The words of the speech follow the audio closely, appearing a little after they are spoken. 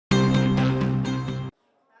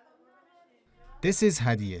This is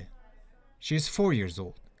Hadiye. She is 4 years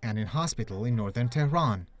old and in hospital in northern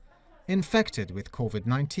Tehran, infected with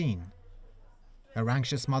COVID-19. Her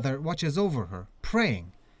anxious mother watches over her,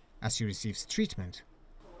 praying, as she receives treatment.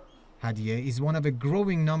 Hadiye is one of a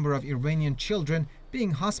growing number of Iranian children being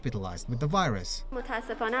hospitalized with the virus.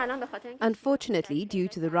 Unfortunately, due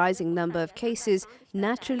to the rising number of cases,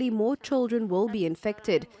 naturally more children will be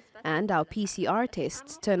infected, and our PCR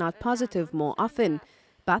tests turn out positive more often.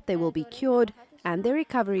 But they will be cured, and their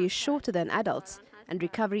recovery is shorter than adults, and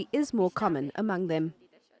recovery is more common among them.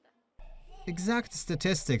 Exact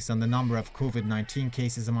statistics on the number of COVID-19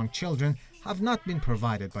 cases among children have not been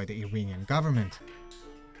provided by the Iranian government.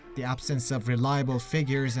 The absence of reliable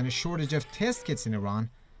figures and a shortage of test kits in Iran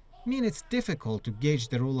mean it's difficult to gauge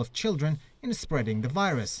the role of children in spreading the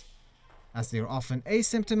virus, as they are often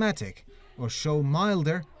asymptomatic or show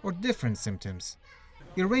milder or different symptoms.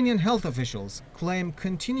 Iranian health officials claim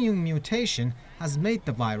continuing mutation has made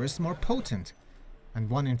the virus more potent, and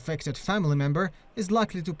one infected family member is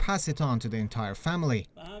likely to pass it on to the entire family.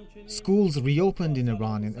 Schools reopened in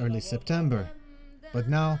Iran in early September, but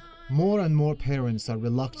now more and more parents are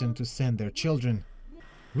reluctant to send their children.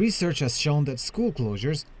 Research has shown that school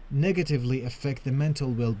closures negatively affect the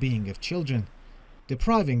mental well-being of children,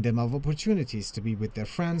 depriving them of opportunities to be with their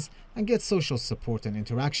friends and get social support and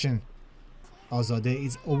interaction. Azadeh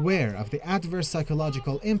is aware of the adverse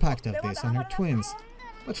psychological impact of this on her twins,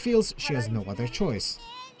 but feels she has no other choice.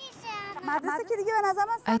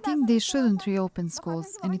 I think they shouldn't reopen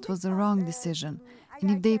schools, and it was the wrong decision.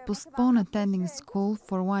 And if they postpone attending school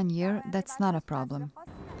for 1 year, that's not a problem.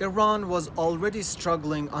 Iran was already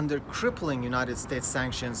struggling under crippling United States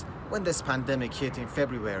sanctions when this pandemic hit in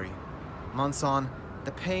February. Months on,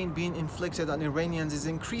 the pain being inflicted on Iranians is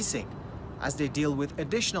increasing as they deal with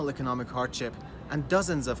additional economic hardship and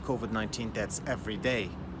dozens of COVID-19 deaths every day.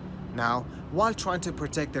 Now, while trying to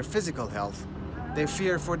protect their physical health, they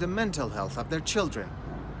fear for the mental health of their children.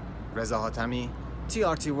 Reza Hatami,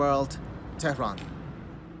 TRT World, Tehran.